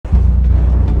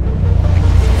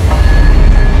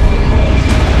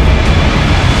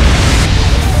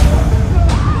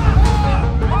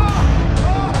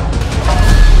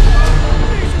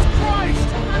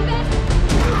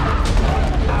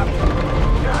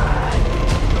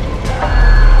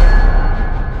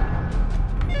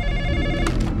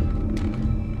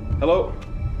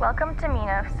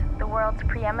world's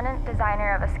preeminent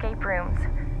designer of escape rooms.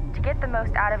 To get the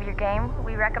most out of your game,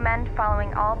 we recommend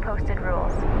following all posted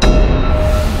rules.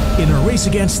 In a race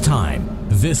against time,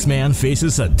 this man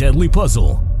faces a deadly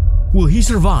puzzle. Will he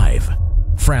survive?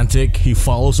 Frantic, he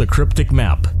follows a cryptic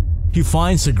map. He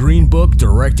finds a green book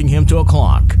directing him to a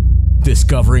clock.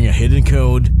 Discovering a hidden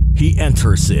code, he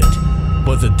enters it,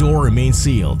 but the door remains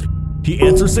sealed. He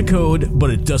enters the code, but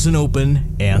it doesn't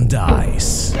open and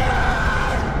dies.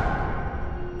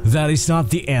 That is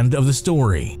not the end of the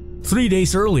story. 3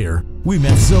 days earlier, we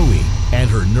met Zoe and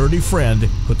her nerdy friend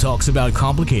who talks about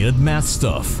complicated math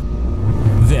stuff.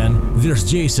 Then there's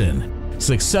Jason,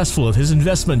 successful at his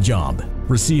investment job,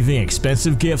 receiving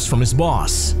expensive gifts from his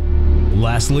boss.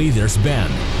 Lastly, there's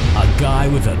Ben, a guy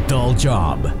with a dull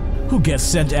job, who gets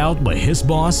sent out by his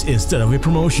boss instead of a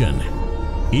promotion.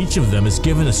 Each of them is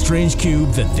given a strange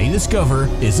cube that they discover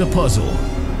is a puzzle.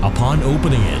 Upon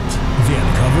opening it, they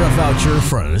uncover a voucher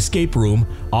for an escape room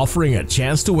offering a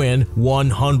chance to win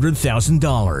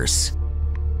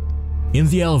 $100,000. In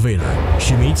the elevator,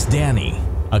 she meets Danny,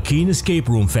 a keen escape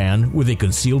room fan with a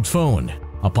concealed phone.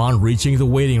 Upon reaching the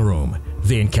waiting room,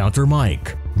 they encounter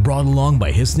Mike, brought along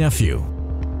by his nephew.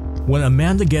 When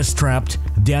Amanda gets trapped,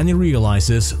 Danny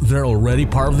realizes they're already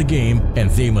part of the game and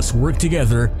they must work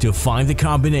together to find the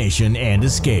combination and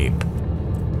escape.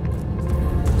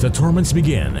 The torments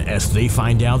begin as they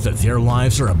find out that their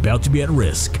lives are about to be at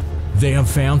risk. They have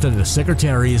found that the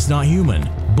secretary is not human,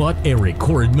 but a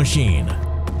recorded machine.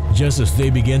 Just as they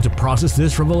begin to process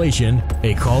this revelation,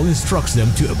 a call instructs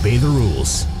them to obey the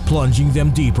rules, plunging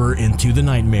them deeper into the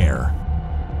nightmare.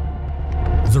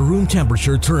 The room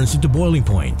temperature turns into boiling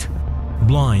point,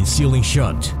 blinds sealing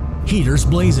shut, heaters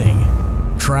blazing,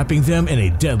 trapping them in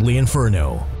a deadly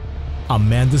inferno.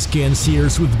 Amanda's skin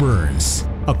sears with burns,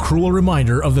 a cruel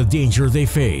reminder of the danger they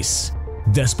face.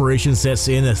 Desperation sets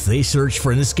in as they search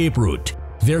for an escape route,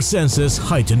 their senses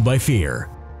heightened by fear.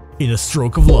 In a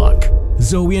stroke of luck,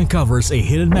 Zoe uncovers a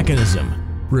hidden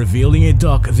mechanism, revealing a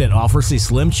duct that offers a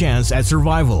slim chance at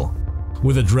survival.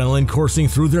 With adrenaline coursing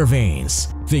through their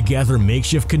veins, they gather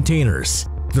makeshift containers,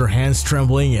 their hands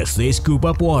trembling as they scoop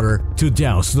up water to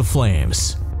douse the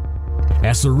flames.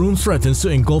 As the room threatens to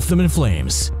engulf them in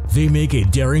flames, they make a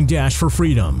daring dash for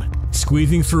freedom,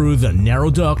 squeezing through the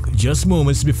narrow duct just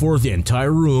moments before the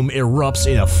entire room erupts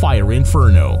in a fiery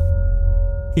inferno.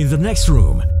 In the next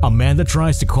room, Amanda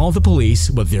tries to call the police,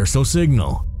 but there's no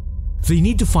signal. They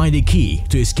need to find a key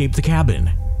to escape the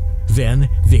cabin. Then,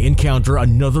 they encounter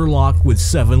another lock with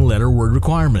 7-letter word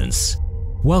requirements.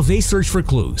 While they search for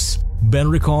clues, Ben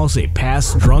recalls a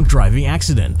past drunk driving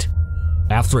accident.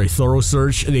 After a thorough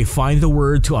search, they find the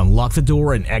word to unlock the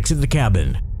door and exit the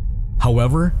cabin.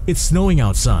 However, it's snowing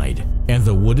outside, and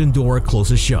the wooden door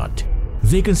closes shut.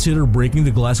 They consider breaking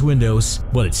the glass windows,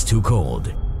 but it's too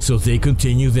cold, so they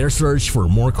continue their search for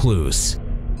more clues.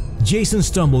 Jason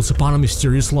stumbles upon a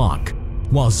mysterious lock,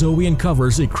 while Zoe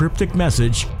uncovers a cryptic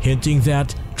message hinting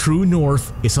that true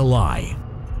north is a lie.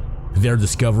 Their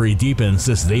discovery deepens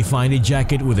as they find a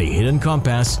jacket with a hidden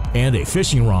compass and a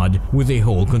fishing rod with a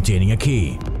hole containing a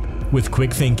key. With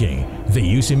quick thinking, they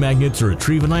use a magnet to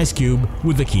retrieve an ice cube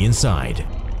with the key inside.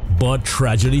 But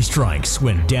tragedy strikes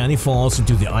when Danny falls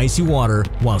into the icy water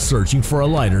while searching for a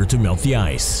lighter to melt the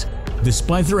ice.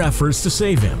 Despite their efforts to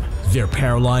save him, they're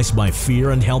paralyzed by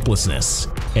fear and helplessness,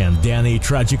 and Danny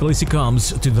tragically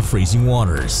succumbs to the freezing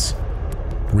waters.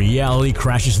 Reality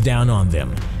crashes down on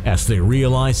them as they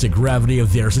realize the gravity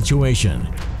of their situation.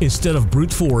 Instead of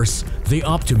brute force, they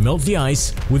opt to melt the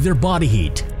ice with their body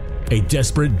heat, a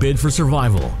desperate bid for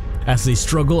survival as they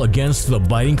struggle against the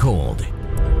biting cold.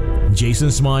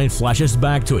 Jason's mind flashes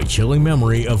back to a chilling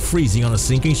memory of freezing on a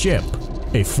sinking ship,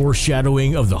 a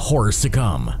foreshadowing of the horrors to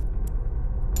come.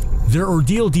 Their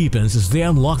ordeal deepens as they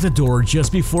unlock the door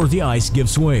just before the ice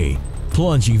gives way,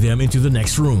 plunging them into the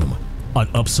next room. An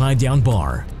upside-down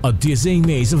bar, a dizzying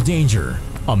maze of danger.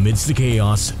 Amidst the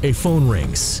chaos, a phone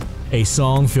rings. A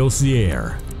song fills the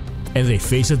air, and they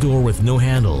face a door with no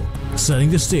handle, setting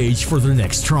the stage for their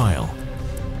next trial.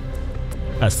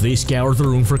 As they scour the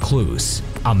room for clues,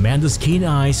 Amanda's keen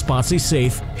eye spots a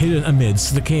safe hidden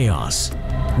amidst the chaos.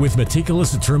 With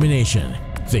meticulous determination,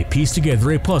 they piece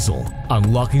together a puzzle,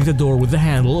 unlocking the door with the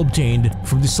handle obtained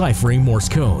from deciphering Morse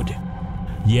code.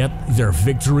 Yet, their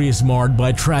victory is marred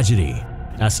by tragedy,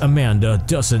 as Amanda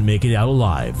doesn't make it out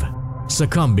alive,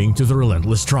 succumbing to the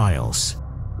relentless trials.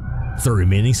 The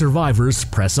remaining survivors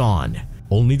press on,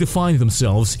 only to find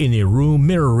themselves in a room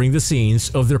mirroring the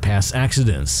scenes of their past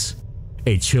accidents.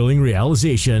 A chilling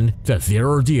realization that their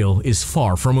ordeal is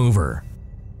far from over.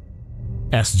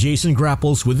 As Jason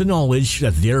grapples with the knowledge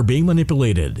that they're being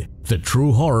manipulated, the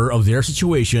true horror of their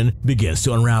situation begins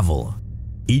to unravel.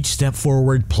 Each step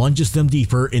forward plunges them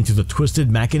deeper into the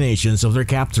twisted machinations of their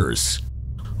captors,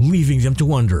 leaving them to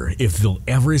wonder if they'll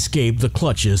ever escape the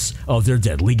clutches of their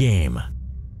deadly game.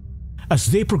 As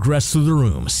they progress through the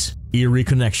rooms, eerie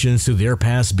connections to their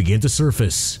past begin to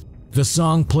surface. The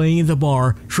song playing in the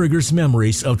bar triggers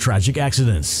memories of tragic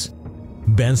accidents: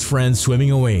 Ben's friend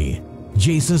swimming away,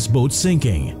 Jason's boat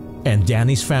sinking, and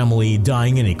Danny's family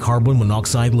dying in a carbon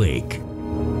monoxide lake.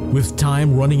 With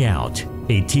time running out,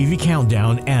 a TV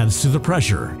countdown adds to the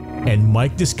pressure, and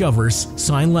Mike discovers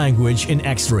sign language in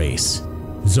X-rays.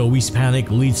 Zoe's panic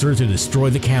leads her to destroy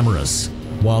the cameras,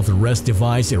 while the rest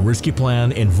devise a risky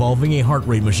plan involving a heart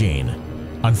rate machine.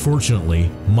 Unfortunately,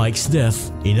 Mike's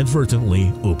death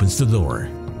inadvertently opens the door.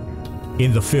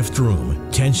 In the fifth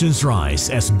room, tensions rise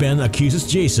as Ben accuses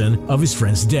Jason of his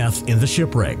friend's death in the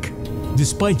shipwreck.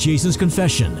 Despite Jason's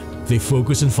confession, they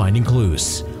focus on finding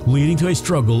clues, leading to a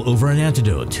struggle over an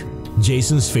antidote.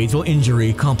 Jason's fatal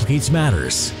injury complicates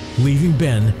matters, leaving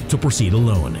Ben to proceed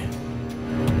alone.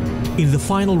 In the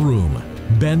final room,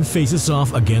 Ben faces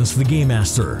off against the Game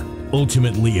Master,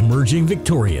 ultimately emerging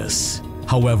victorious.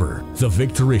 However, the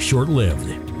victory is short-lived,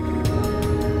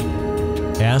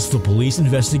 as the police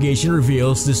investigation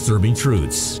reveals disturbing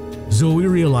truths. Zoe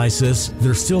realizes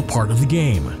they're still part of the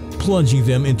game, plunging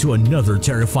them into another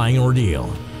terrifying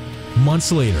ordeal.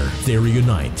 Months later, they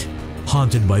reunite,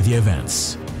 haunted by the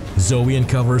events. Zoe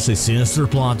uncovers a sinister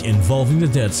plot involving the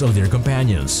deaths of their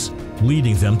companions,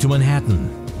 leading them to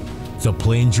Manhattan. The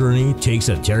plane journey takes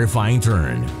a terrifying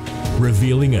turn,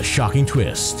 revealing a shocking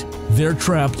twist. They're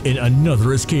trapped in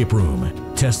another escape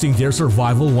room, testing their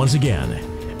survival once again,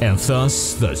 and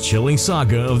thus the chilling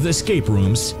saga of the escape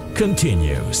rooms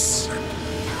continues.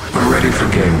 We're ready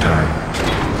for game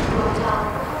time.